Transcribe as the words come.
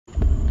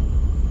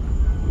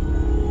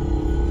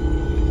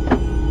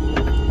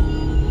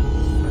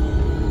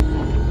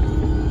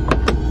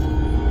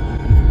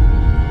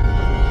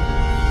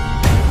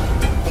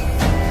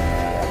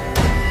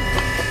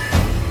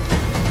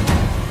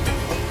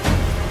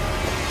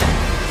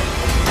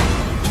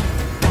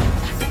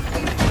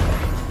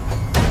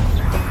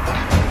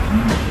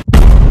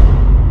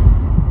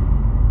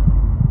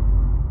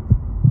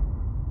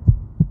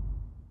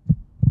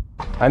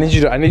I need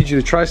you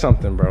to try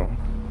something, bro.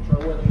 Try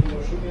what? You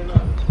gonna shoot me or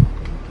not?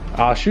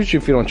 I'll shoot you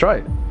if you don't try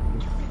it.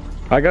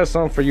 I got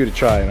something for you to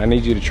try, and I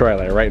need you to try it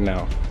like right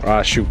now.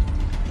 Shoot.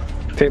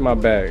 Take my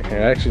bag. Yeah,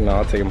 actually, no,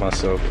 I'll take it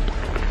myself.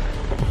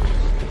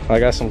 I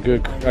got some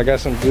good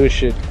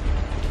shit.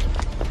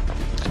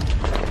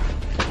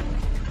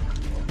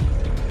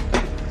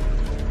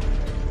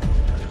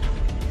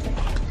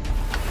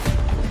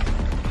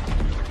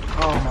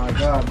 Oh my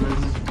god, bro.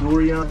 Is this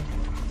DURIAN?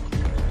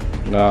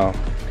 No.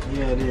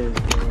 Yeah, it is,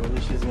 bro.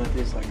 This shit's gonna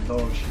taste like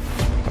dog shit.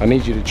 I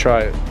need you to try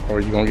it, or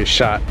you're gonna get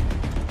shot.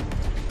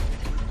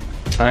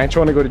 I ain't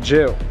trying to go to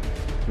jail.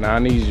 Now I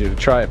need you to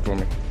try it for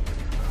me.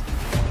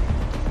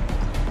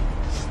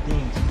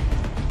 Stinks.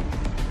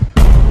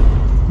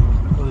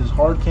 Was this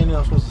hard candy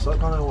I'm supposed to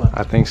suck on it or what?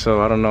 I think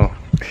so. I don't know.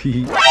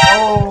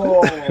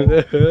 Oh!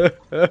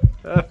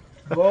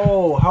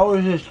 Bro, how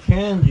is this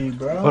candy,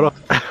 bro? Hold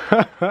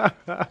on.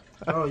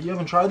 Bro, you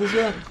haven't tried this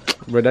yet?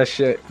 Bro, that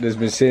shit has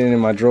been sitting in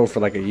my drawer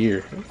for like a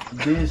year.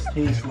 This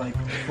tastes like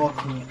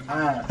fucking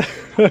ass.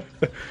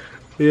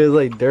 It's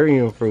like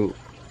durian fruit.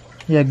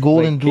 Yeah,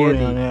 golden like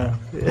DURIAN, yeah.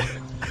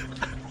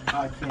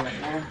 I can't,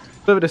 man.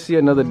 Live to see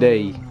another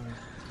day.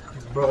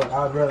 Bro,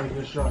 I'd rather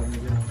get shot.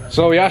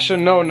 So y'all should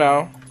know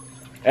now,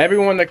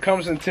 everyone that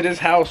comes into this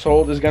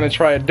household is gonna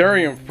try a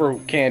durian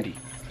fruit candy.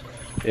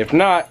 If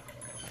not,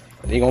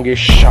 they gonna get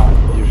shot.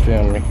 You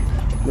feel me?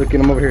 Look at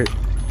them over here.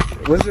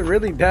 Was it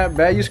really that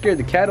bad? You scared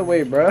the cat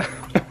away, bro.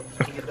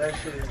 That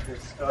shit is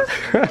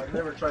disgusting. I've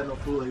never tried no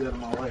food like that in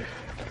my life.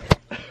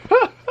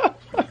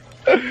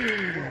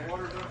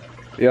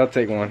 Yeah, I'll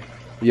take one.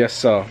 Yes,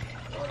 sir.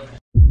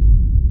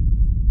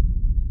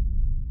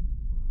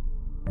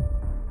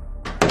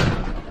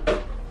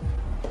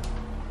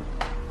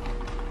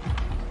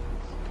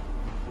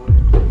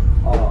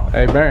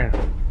 Hey, Baron.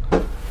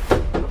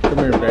 Come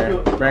here,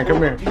 Baron. Baron,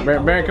 come here.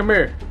 Baron, come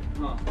here.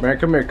 Baron,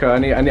 come here, cuz. I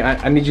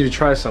need you to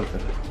try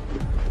something.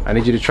 I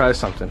need you to try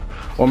something.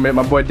 Or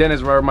my boy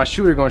Dennis, where my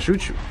shooter gonna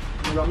shoot you.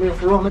 You got me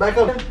for real? Back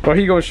up. Or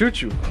he gonna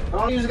shoot you.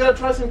 You just gotta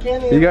try some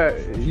candy.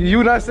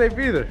 You not safe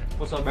either.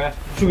 What's up, bruh?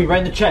 Shoot me right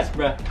in the chest,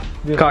 bruh.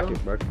 Cock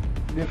it, bro.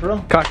 You for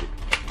real? Cock it.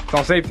 It's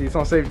on safety. It's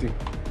on safety.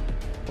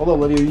 Hold on,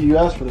 Lydia. You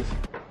asked for this.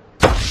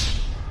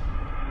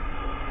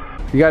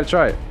 You gotta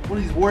try it. What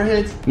are these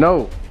warheads?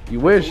 No, you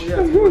wish.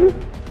 What do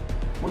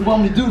you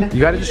want me to do?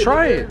 You gotta just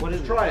try it. What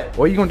is try it?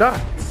 Or you gonna die.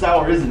 It's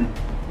sour, isn't it?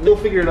 You'll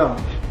figure it out.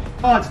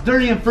 Oh, it's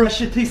durian fruit. That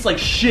shit tastes like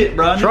shit,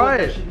 bro. Try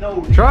it.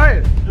 Try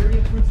it.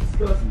 Durian fruit's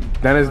disgusting.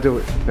 Dennis, do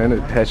it. Dennis,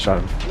 headshot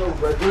him. No,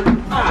 bro.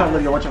 Watch out,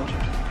 Lydia. Watch out.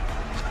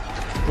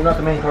 You're not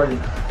the main target.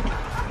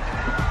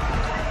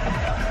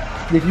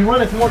 If you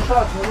run, it's more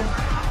shots, man.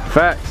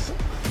 Facts.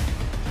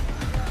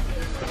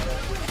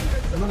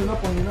 I'm running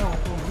up on you now.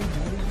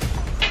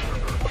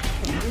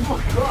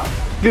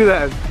 Get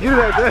that. Get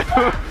that.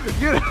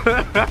 Get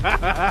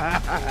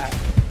that.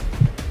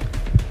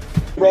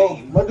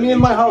 Bro, let me in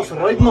my house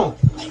right now.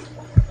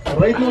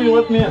 Right now, you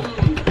let me in.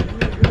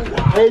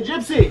 Hey,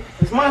 Gypsy,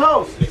 it's my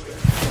house.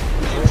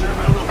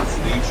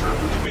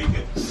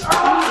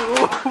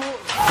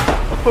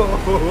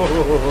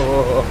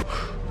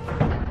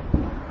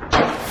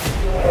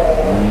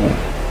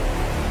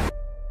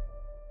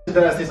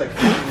 That ass tastes like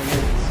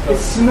It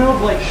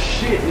smelled like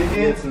shit.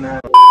 it's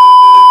not.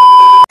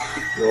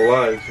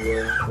 Relax,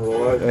 bro.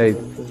 Relax. Hey,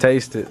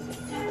 taste it.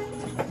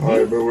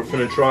 Alright, bro, we're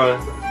finna try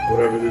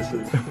whatever this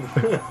is.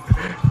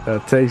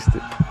 Taste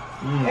it.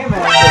 Hey,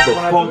 man.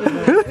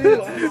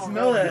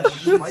 Smell that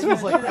shit. It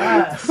smells like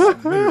ass.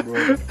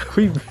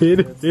 We bit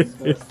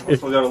it.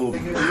 Also got a little.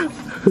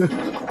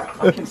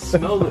 I can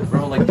smell it,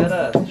 bro. Like that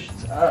ass. This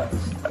shit's ass.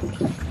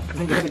 I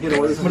think I had to get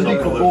away from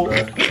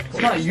it. It's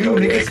not you,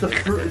 nigga. It's the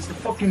fruit. It's the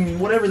fucking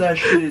whatever that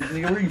shit is,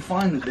 nigga. Where you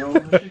find it, bro?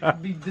 That shit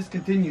could be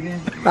discontinued.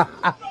 Man.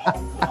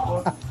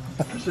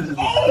 That shit is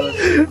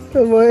disgusting.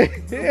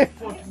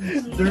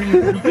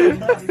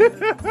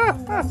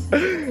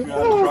 You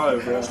gotta try it,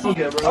 bro.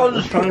 Okay, bro. I was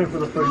just trying it for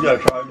the first You gotta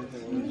try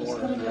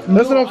everything.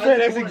 That's what I'm saying.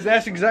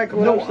 That's exactly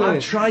what I'm saying. I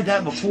tried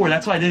that before.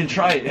 That's why I didn't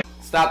try it.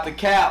 Stop the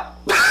cap.